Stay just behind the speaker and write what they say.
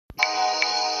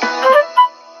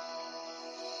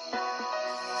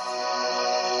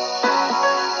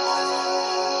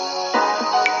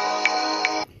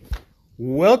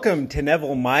Welcome to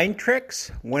Neville Mind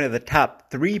Tricks, one of the top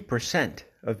 3%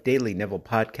 of daily Neville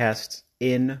podcasts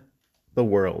in the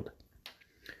world.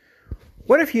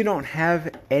 What if you don't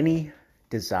have any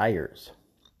desires?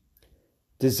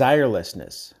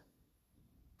 Desirelessness.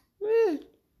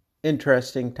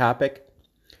 Interesting topic.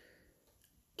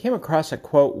 Came across a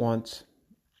quote once,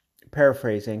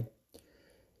 paraphrasing.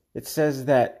 It says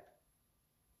that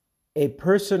a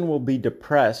person will be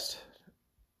depressed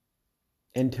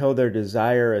until their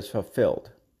desire is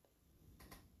fulfilled.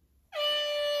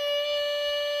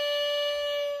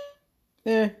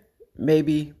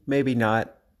 Maybe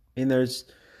not. And there's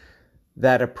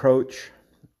that approach.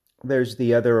 There's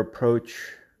the other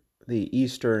approach, the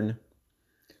Eastern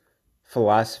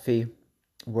philosophy,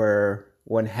 where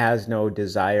one has no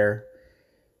desire,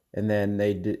 and then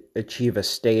they achieve a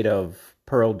state of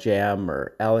Pearl Jam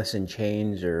or Alice in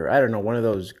Chains, or I don't know, one of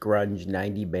those grunge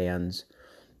 90 bands.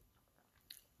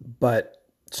 But,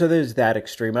 so there's that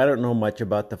extreme. I don't know much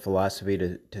about the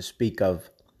philosophy to speak of.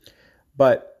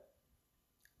 But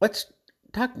let's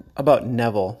talk about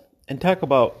Neville and talk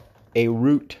about a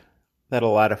route that a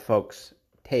lot of folks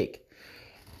take.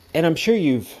 And I'm sure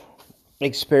you've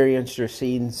experienced or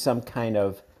seen some kind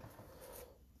of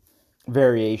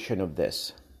variation of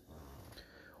this.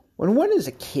 When one is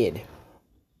a kid,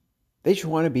 they just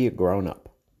want to be a grown-up.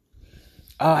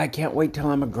 Oh, I can't wait till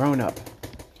I'm a grown-up.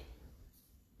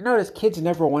 Notice kids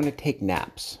never want to take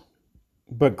naps,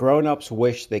 but grown-ups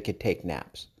wish they could take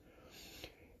naps.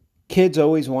 Kids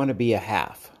always want to be a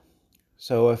half.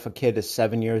 So if a kid is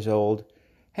 7 years old,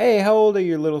 hey, how old are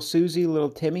you, little Susie,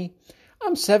 little Timmy?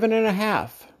 I'm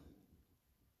 7.5.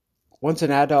 Once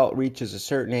an adult reaches a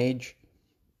certain age,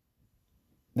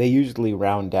 they usually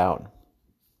round down.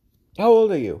 How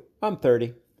old are you? I'm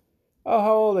 30. Oh,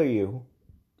 how old are you?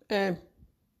 I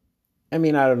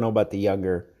don't know about the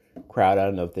younger crowd. I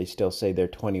don't know if they still say they're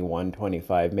 21,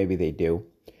 25. Maybe they do.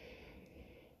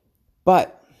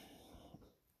 But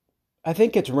I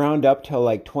think it's round up till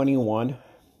like 21.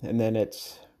 And then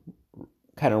it's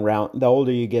kind of round. The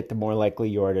older you get, the more likely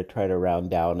you are to try to round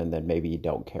down. And then maybe you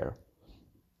don't care.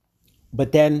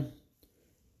 But then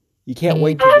you can't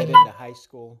wait to get into high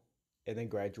school and then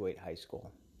graduate high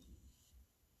school.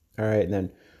 All right. And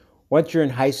then once you're in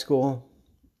high school,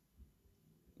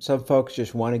 some folks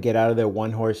just want to get out of their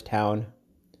one-horse town,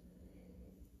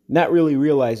 not really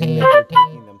realizing that they're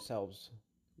taking themselves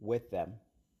with them.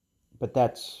 But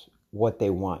that's what they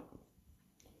want.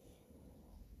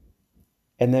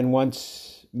 And then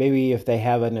once, maybe if they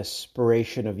have an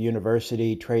aspiration of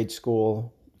university, trade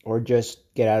school, or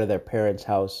just get out of their parents'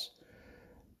 house.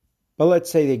 But let's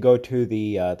say they go to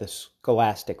the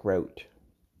scholastic route.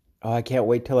 Oh, I can't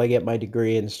wait till I get my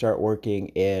degree and start working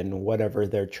in whatever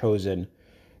their chosen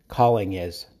calling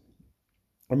is.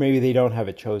 Or maybe they don't have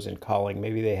a chosen calling.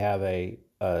 Maybe they have a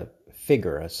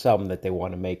figure, a sum that they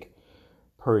want to make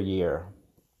per year.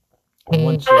 And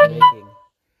once they're making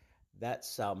that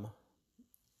sum,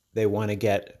 they want to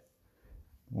get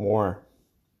more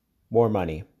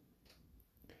money.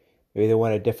 Maybe they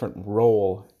want a different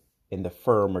role in the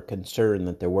firm or concern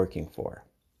that they're working for.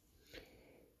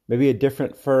 Maybe a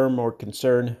different firm or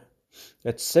concern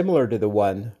that's similar to the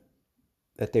one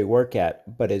that they work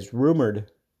at, but is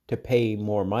rumored to pay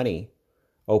more money,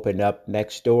 opened up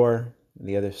next door on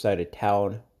the other side of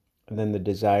town, and then the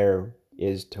desire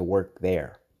is to work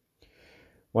there.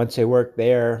 Once they work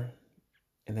there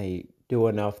and they do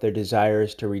enough, their desire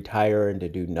is to retire and to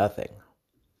do nothing.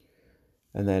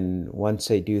 And then once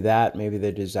they do that, maybe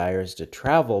their desire is to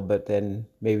travel, but then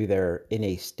maybe they're in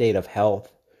a state of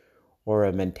health or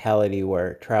a mentality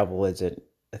where travel isn't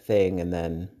a thing, and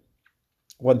then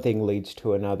one thing leads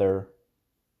to another,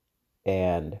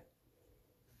 and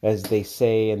as they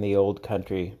say in the old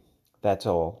country, that's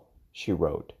all she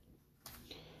wrote.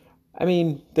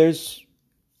 There's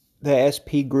the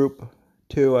SP group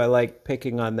too. I like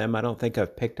picking on them. I don't think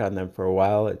I've picked on them for a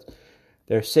while.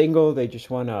 They're single. They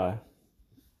just want to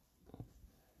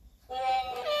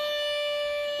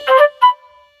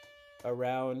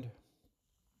around,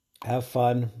 have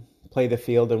fun, play the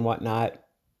field and whatnot.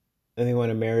 And they want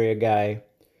to marry a guy.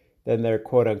 Then they're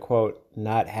quote unquote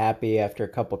not happy after a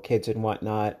couple kids and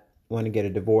whatnot, want to get a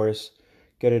divorce,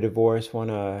 want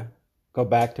to go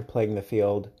back to playing the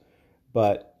field,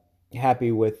 but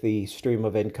happy with the stream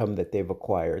of income that they've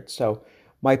acquired. So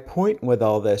my point with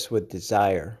all this with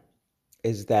desire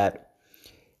is that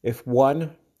if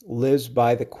one lives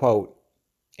by the quote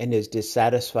and is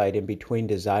dissatisfied in between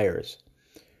desires,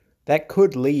 that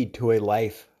could lead to a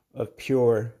life of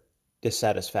pure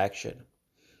dissatisfaction,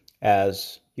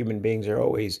 as human beings are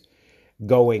always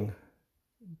going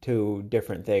to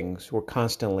different things. We're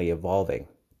constantly evolving.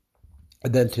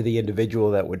 And then to the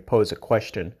individual that would pose a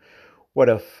question, what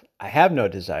if I have no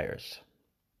desires?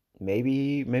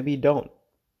 Maybe you don't.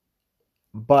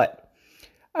 But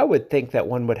I would think that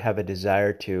one would have a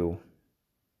desire to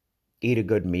eat a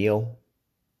good meal,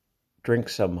 drink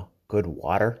some good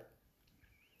water,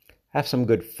 have some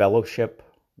good fellowship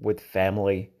with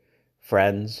family,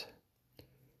 friends,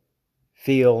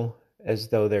 feel as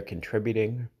though they're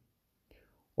contributing,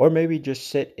 or maybe just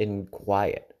sit in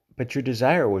quiet. But your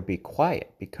desire would be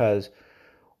quiet, because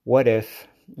what if,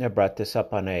 I brought this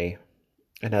up on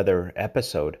another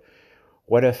episode,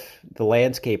 what if the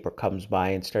landscaper comes by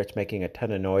and starts making a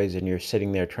ton of noise and you're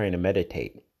sitting there trying to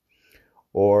meditate?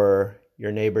 Or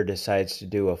your neighbor decides to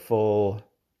do a full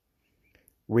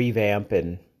revamp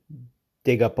and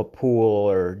dig up a pool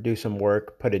or do some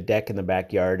work, put a deck in the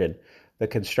backyard, and the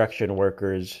construction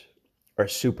workers are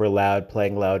super loud,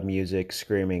 playing loud music,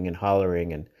 screaming and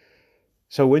hollering. And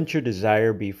so wouldn't your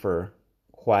desire be for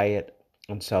quiet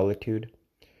and solitude?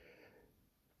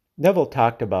 Neville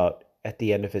talked about at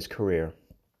the end of his career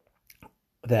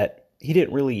that he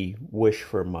didn't really wish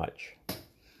for much.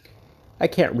 I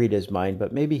can't read his mind,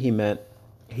 but maybe he meant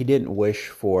he didn't wish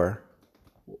for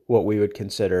what we would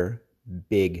consider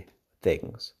big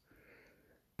things.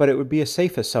 But it would be a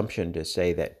safe assumption to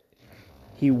say that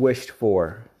he wished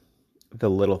for the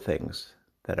little things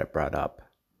that I brought up.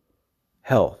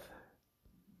 Health.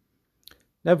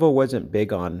 Neville wasn't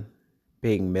big on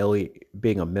being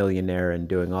a millionaire and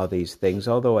doing all these things,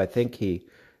 although I think he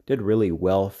did really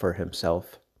well for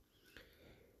himself.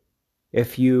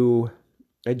 If you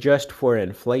adjust for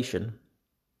inflation,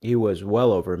 he was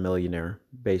well over a millionaire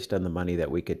based on the money that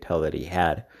we could tell that he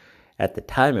had. At the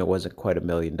time, it wasn't quite $1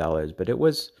 million, but it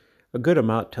was a good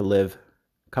amount to live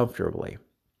comfortably.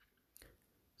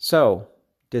 So,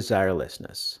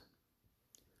 desirelessness.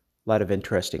 A lot of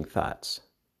interesting thoughts.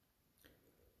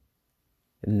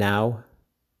 And now,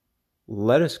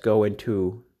 let us go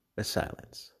into a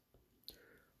silence.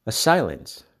 A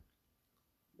silence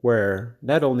where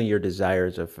not only your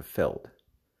desires are fulfilled,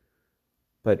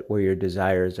 but where your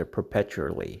desires are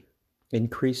perpetually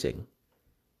increasing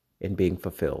and being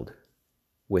fulfilled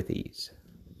with ease.